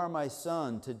 'You are my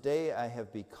son, today I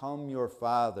have become your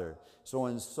father'?" So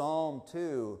in Psalm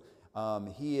 2,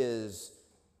 he is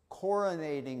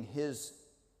coronating his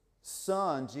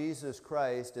son, Jesus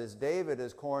Christ, as David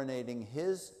is coronating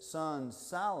his son,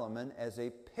 Solomon, as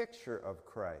a picture of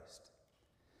Christ.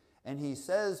 And he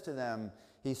says to them,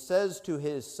 he says to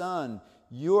his son,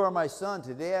 "You are my son,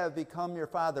 today I have become your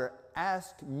father.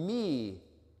 Ask me,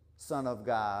 Son of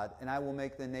God, and I will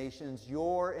make the nations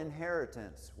your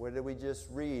inheritance." What did we just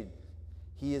read?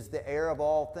 He is the heir of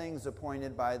all things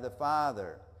appointed by the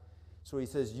Father. So he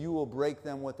says, "You will break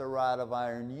them with a rod of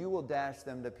iron. You will dash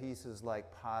them to pieces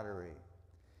like pottery."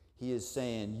 He is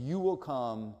saying, you will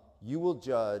come, you will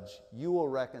judge, you will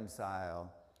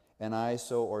reconcile, and I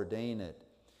so ordain it.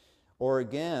 Or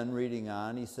again, reading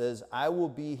on, he says, "I will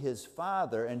be his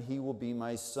father, and he will be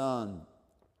my son."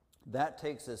 That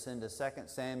takes us into 2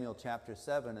 Samuel chapter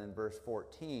 7 and verse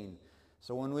 14.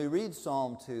 So when we read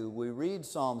Psalm 2, we read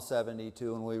Psalm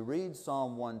 72, and we read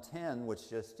Psalm 110,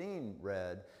 which Justine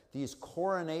read, these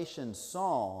coronation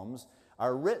psalms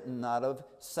are written out of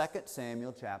 2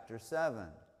 Samuel chapter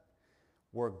 7,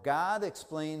 where God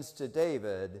explains to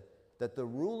David that the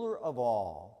ruler of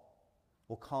all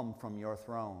will come from your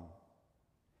throne.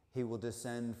 He will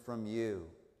descend from you.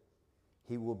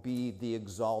 He will be the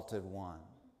exalted one.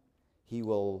 He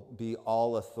will be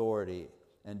all authority.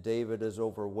 And David is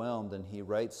overwhelmed, and he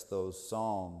writes those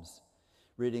psalms.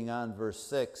 Reading on verse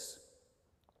 6.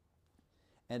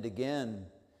 "And again,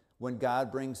 when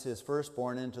God brings his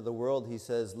firstborn into the world, he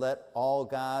says, 'Let all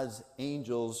God's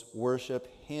angels worship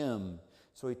him.'"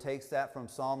 So he takes that from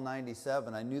Psalm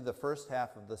 97. I knew the first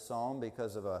half of the psalm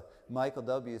because of a Michael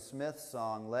W. Smith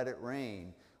song, "Let It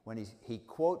Rain," when he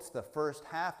quotes the first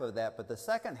half of that, but the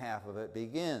second half of it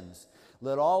begins,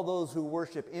 "Let all those who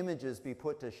worship images be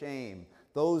put to shame.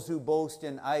 Those who boast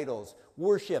in idols,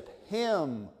 worship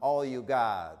him, all you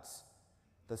gods,"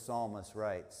 the psalmist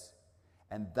writes.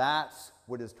 And that's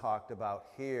what is talked about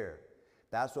here.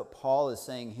 That's what Paul is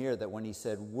saying here, that when he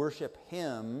said worship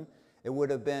him, it would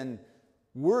have been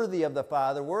worthy of the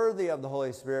Father, worthy of the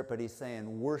Holy Spirit, but he's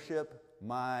saying worship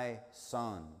my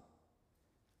Son,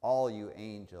 all you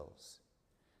angels.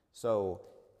 So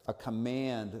a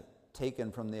command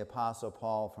taken from the Apostle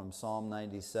Paul from Psalm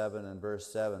 97 and verse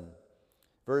 7.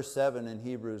 Verse 7 in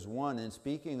Hebrews 1, in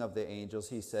speaking of the angels,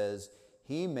 he says,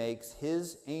 "He makes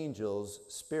his angels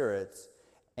spirits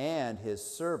and his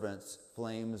servants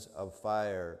flames of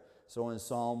fire." So in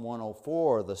Psalm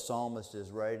 104, the psalmist is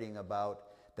writing about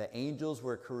the angels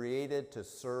were created to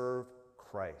serve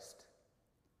Christ.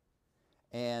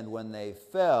 And when they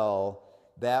fell,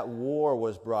 that war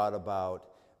was brought about.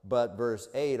 But verse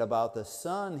 8, about the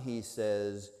Son, he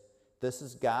says, this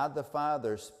is God the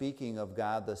Father speaking of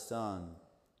God the Son.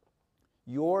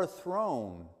 "Your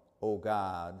throne, O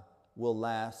God, will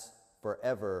last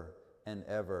forever and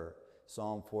ever."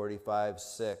 Psalm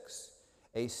 45:6.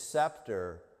 "A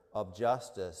scepter of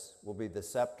justice will be the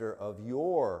scepter of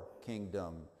your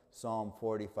kingdom." Psalm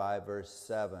 45, verse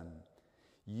 7.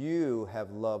 "You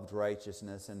have loved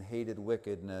righteousness and hated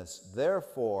wickedness.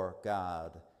 Therefore,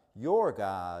 God, your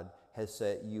God, has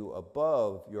set you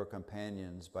above your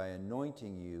companions by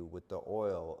anointing you with the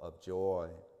oil of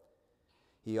joy."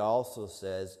 He also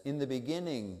says, "In the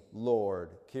beginning,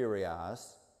 Lord,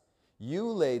 Kyrios, you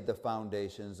laid the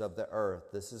foundations of the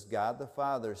earth." This is God the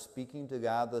Father speaking to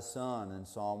God the Son in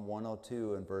Psalm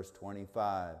 102 and verse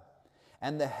 25.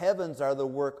 "And the heavens are the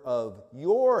work of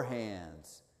your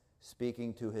hands,"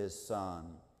 speaking to his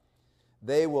Son.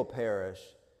 "They will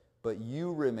perish, but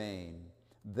you remain.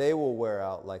 They will wear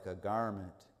out like a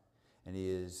garment." And he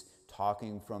is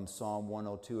talking from Psalm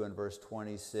 102 and verse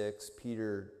 26.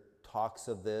 Peter talks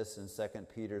of this in 2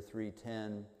 Peter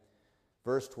 3:10.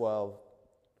 Verse 12,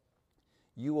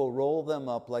 "You will roll them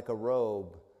up like a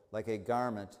robe, like a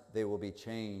garment they will be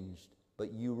changed,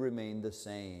 but you remain the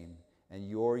same, and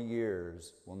your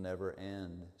years will never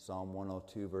end." Psalm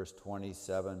 102, verse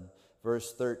 27.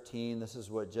 Verse 13, this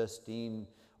is what Justine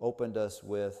opened us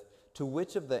with. "To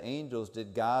which of the angels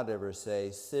did God ever say,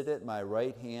 'Sit at my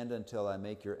right hand until I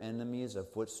make your enemies a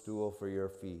footstool for your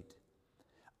feet'?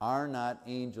 Are not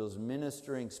angels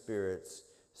ministering spirits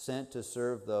sent to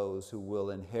serve those who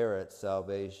will inherit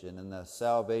salvation?" And the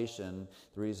salvation,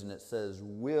 the reason it says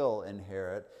will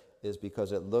inherit, is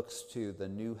because it looks to the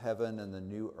new heaven and the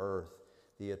new earth,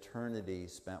 the eternity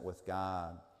spent with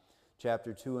God.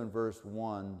 Chapter 2 and verse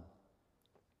 1.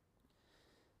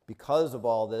 Because of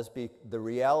all this, the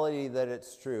reality that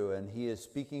it's true, and he is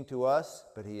speaking to us,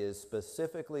 but he is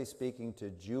specifically speaking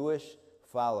to Jewish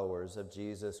followers of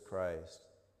Jesus Christ.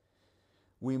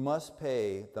 We must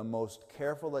pay the most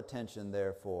careful attention,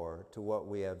 therefore, to what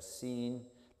we have seen,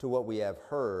 to what we have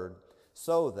heard,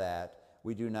 so that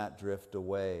we do not drift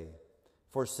away.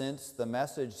 For since the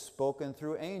message spoken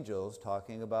through angels,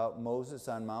 talking about Moses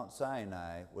on Mount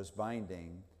Sinai, was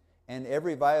binding, and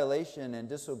every violation and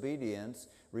disobedience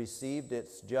received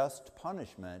its just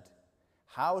punishment,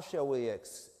 how shall we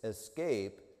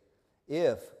escape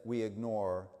if we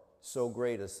ignore so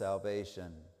great a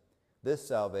salvation? This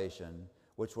salvation,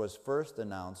 which was first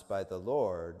announced by the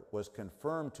Lord, was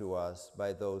confirmed to us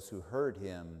by those who heard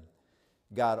him.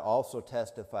 God also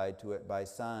testified to it by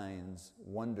signs,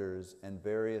 wonders, and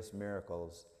various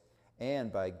miracles,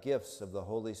 and by gifts of the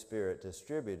Holy Spirit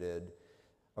distributed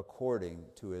according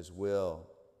to his will.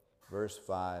 Verse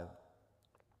 5.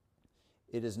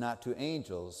 "It is not to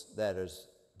angels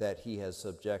that he has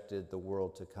subjected the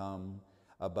world to come,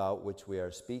 about which we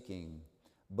are speaking,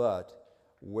 but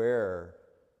there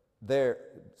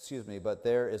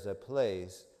is a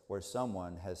place where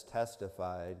someone has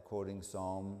testified," quoting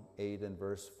Psalm 8 and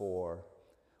verse 4,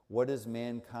 "What is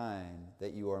mankind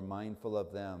that you are mindful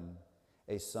of them,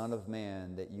 a son of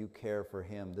man that you care for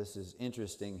him?" This is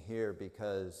interesting here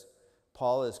because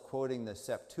Paul is quoting the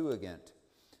Septuagint.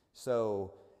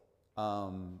 So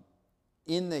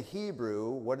in the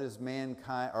Hebrew, what is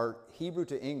mankind, or Hebrew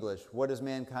to English, what is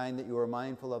mankind that you are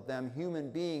mindful of them? Human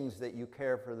beings that you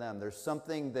care for them. There's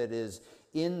something that is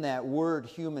in that word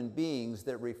human beings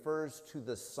that refers to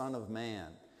the Son of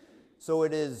Man. So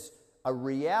it is a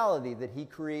reality that he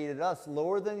created us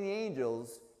lower than the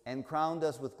angels and crowned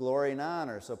us with glory and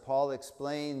honor. So Paul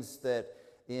explains that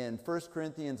in 1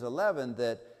 Corinthians 11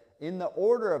 that in the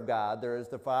order of God, there is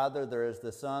the Father, there is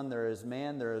the Son, there is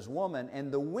man, there is woman,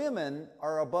 and the women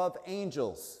are above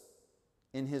angels.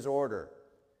 in his order.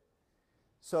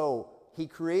 So he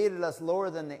created us lower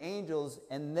than the angels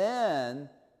and then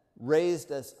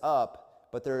raised us up.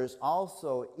 But there is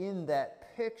also in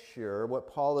that picture, what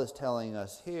Paul is telling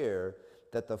us here,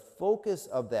 that the focus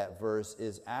of that verse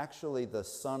is actually the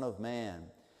Son of Man.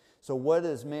 So what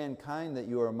is mankind that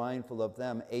you are mindful of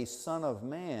them? A son of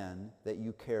man that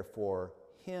you care for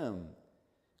him.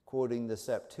 Quoting the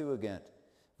Septuagint,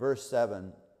 verse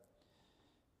 7.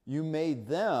 You made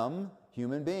them,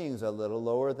 human beings, a little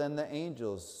lower than the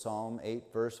angels. Psalm 8,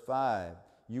 verse 5.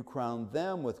 You crowned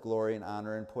them with glory and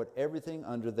honor and put everything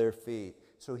under their feet.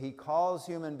 So he calls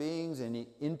human beings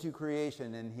into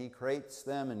creation, and he creates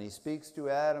them, and he speaks to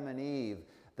Adam and Eve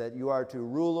that you are to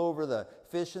rule over the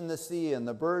fish in the sea and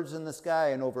the birds in the sky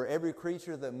and over every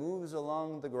creature that moves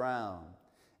along the ground.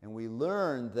 And we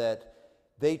learned that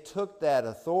they took that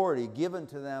authority given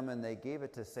to them and they gave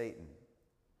it to Satan.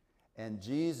 And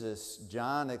Jesus,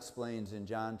 John explains in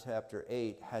John chapter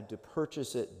 8, had to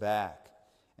purchase it back.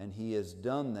 And he has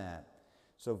done that.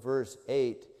 So verse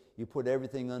 8, you put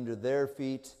everything under their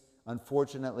feet.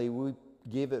 Unfortunately, we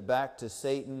gave it back to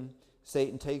Satan.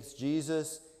 Satan takes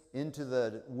Jesus into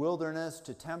the wilderness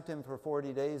to tempt him for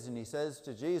 40 days. And he says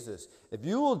to Jesus, if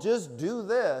you will just do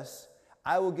this,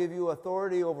 I will give you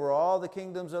authority over all the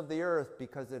kingdoms of the earth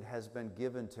because it has been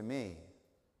given to me.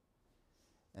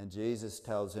 And Jesus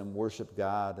tells him, worship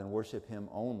God and worship him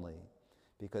only,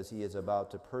 because he is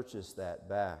about to purchase that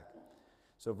back.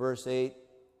 So verse 8,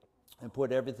 and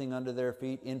put everything under their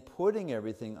feet. In putting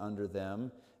everything under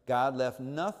them, God left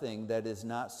nothing that is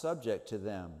not subject to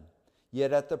them.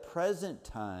 Yet at the present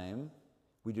time,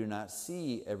 we do not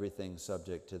see everything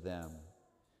subject to them.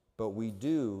 But we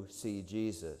do see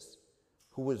Jesus,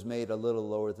 who was made a little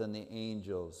lower than the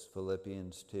angels,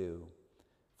 Philippians 2,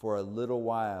 for a little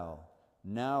while,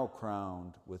 now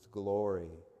crowned with glory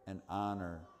and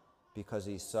honor, because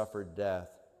he suffered death,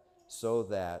 so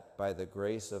that by the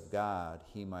grace of God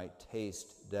he might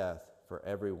taste death for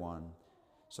everyone.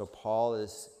 So Paul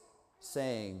is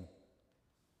saying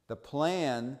the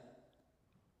plan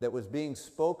that was being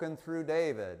spoken through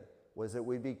David was that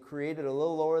we'd be created a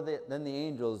little lower than the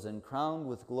angels and crowned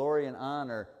with glory and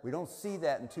honor. We don't see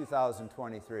that in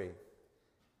 2023.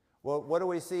 Well, what do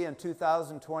we see in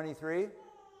 2023?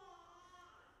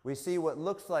 We see what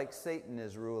looks like Satan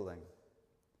is ruling.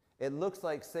 It looks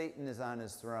like Satan is on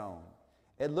his throne.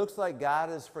 It looks like God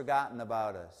has forgotten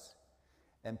about us.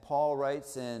 And Paul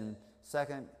writes in 2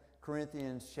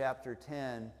 Corinthians chapter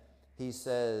 10, he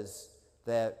says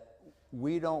that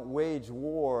we don't wage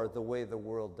war the way the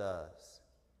world does.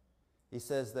 He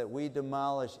says that we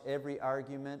demolish every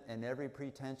argument and every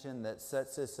pretension that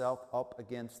sets itself up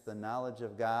against the knowledge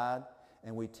of God,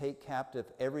 and we take captive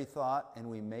every thought and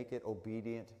we make it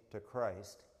obedient to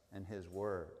Christ and his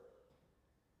word.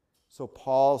 So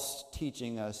Paul's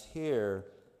teaching us here,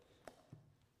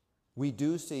 we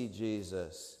do see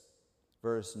Jesus,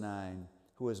 verse 9,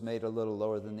 who was made a little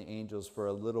lower than the angels for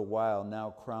a little while,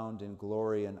 now crowned in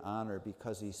glory and honor,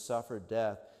 because he suffered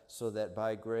death, so that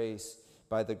by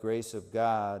the grace of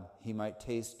God, he might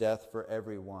taste death for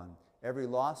everyone. Every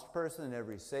lost person,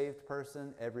 every saved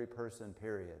person, every person,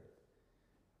 period.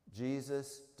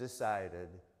 Jesus decided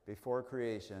before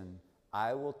creation,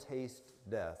 I will taste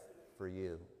death for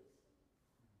you.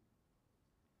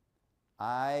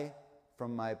 I,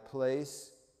 from my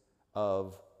place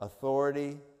of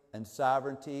authority and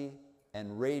sovereignty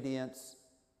and radiance,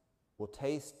 will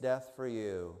taste death for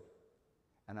you.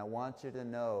 And I want you to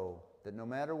know that no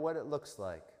matter what it looks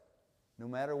like, no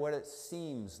matter what it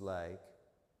seems like,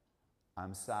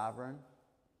 I'm sovereign,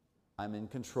 I'm in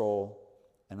control,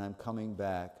 and I'm coming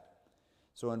back.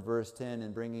 So in verse 10,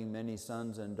 in bringing many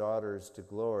sons and daughters to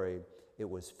glory, it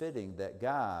was fitting that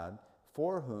God,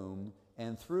 for whom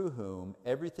and through whom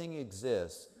everything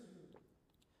exists,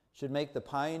 should make the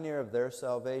pioneer of their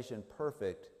salvation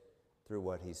perfect through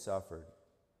what he suffered.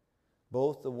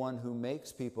 Both the one who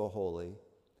makes people holy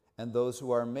and those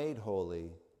who are made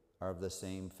holy are of the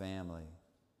same family.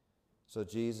 So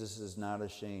Jesus is not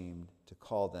ashamed to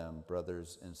call them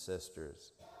brothers and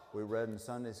sisters. We read in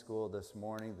Sunday school this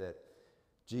morning that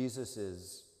Jesus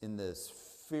is in this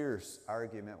fierce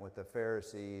argument with the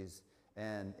Pharisees,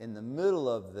 and in the middle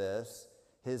of this,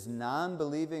 his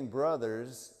non-believing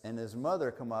brothers and his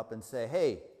mother come up and say,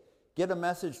 hey, get a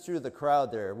message through the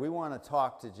crowd there. We want to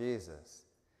talk to Jesus.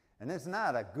 And it's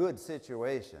not a good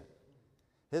situation.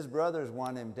 His brothers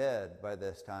want him dead by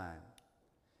this time.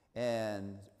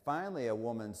 And finally a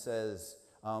woman says,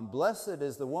 blessed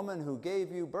is the woman who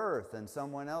gave you birth. And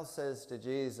someone else says to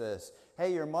Jesus,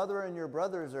 hey, your mother and your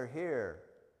brothers are here.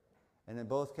 And in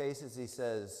both cases he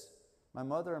says, my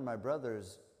mother and my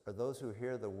brothers are those who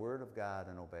hear the word of God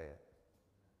and obey it.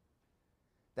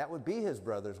 That would be his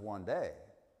brothers one day.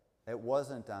 It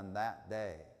wasn't on that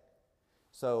day.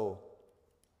 So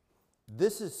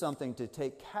this is something to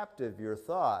take captive your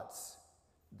thoughts,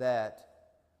 that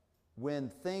when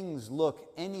things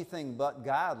look anything but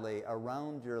godly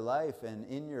around your life and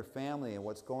in your family and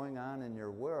what's going on in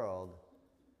your world,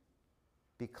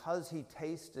 because he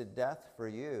tasted death for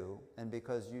you and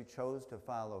because you chose to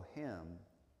follow him,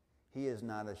 he is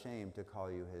not ashamed to call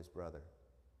you his brother,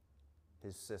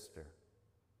 his sister.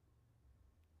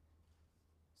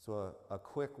 So a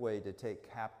quick way to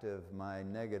take captive my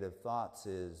negative thoughts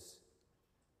is,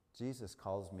 Jesus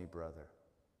calls me brother.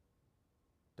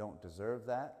 Don't deserve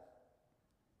that.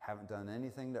 Haven't done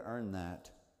anything to earn that.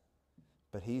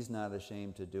 But he's not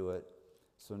ashamed to do it,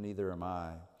 so neither am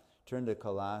I. Turn to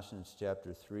Colossians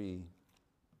chapter 3.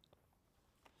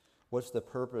 What's the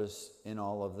purpose in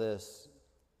all of this?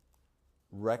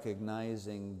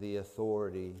 Recognizing the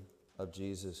authority of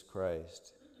Jesus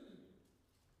Christ.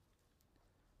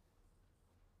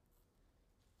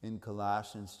 In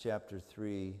Colossians chapter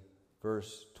 3,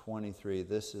 verse 23,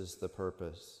 this is the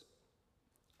purpose.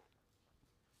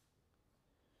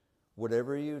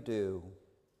 Whatever you do,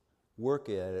 work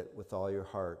at it with all your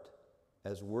heart,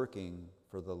 as working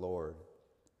for the Lord,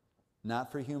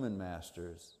 not for human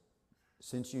masters,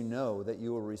 since you know that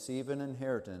you will receive an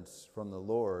inheritance from the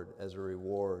Lord as a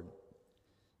reward.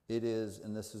 It is,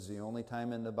 and this is the only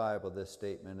time in the Bible this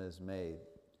statement is made,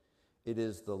 it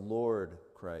is the Lord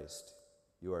Christ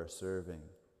you are serving.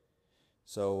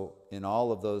 So in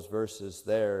all of those verses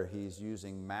there, he's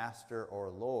using master or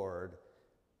Lord,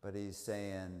 but he's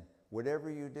saying, whatever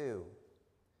you do,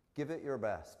 give it your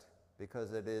best,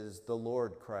 because it is the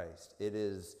Lord Christ. It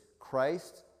is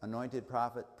Christ, anointed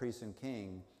prophet, priest, and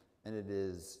king, and it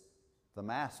is the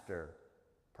master,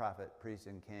 prophet, priest,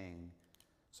 and king.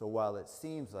 So while it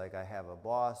seems like I have a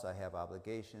boss, I have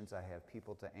obligations, I have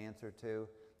people to answer to,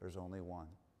 there's only one.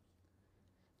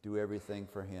 Do everything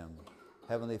for him.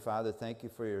 Heavenly Father, thank you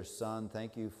for your Son.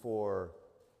 Thank you for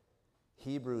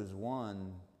Hebrews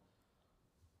 1.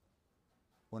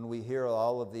 When we hear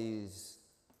all of these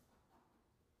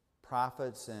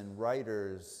prophets and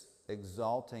writers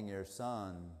exalting your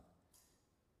Son,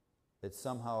 it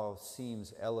somehow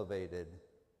seems elevated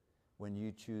when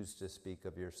you choose to speak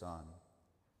of your Son.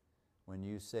 When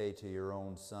you say to your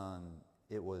own Son,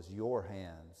 it was your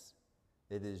hands,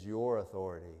 it is your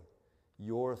authority,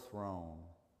 your throne,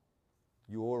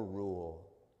 your rule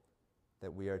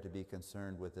that we are to be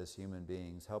concerned with as human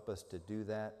beings. Help us to do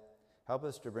that. Help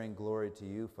us to bring glory to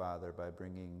you, Father, by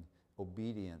bringing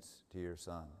obedience to your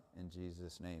Son. In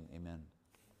Jesus' name, amen.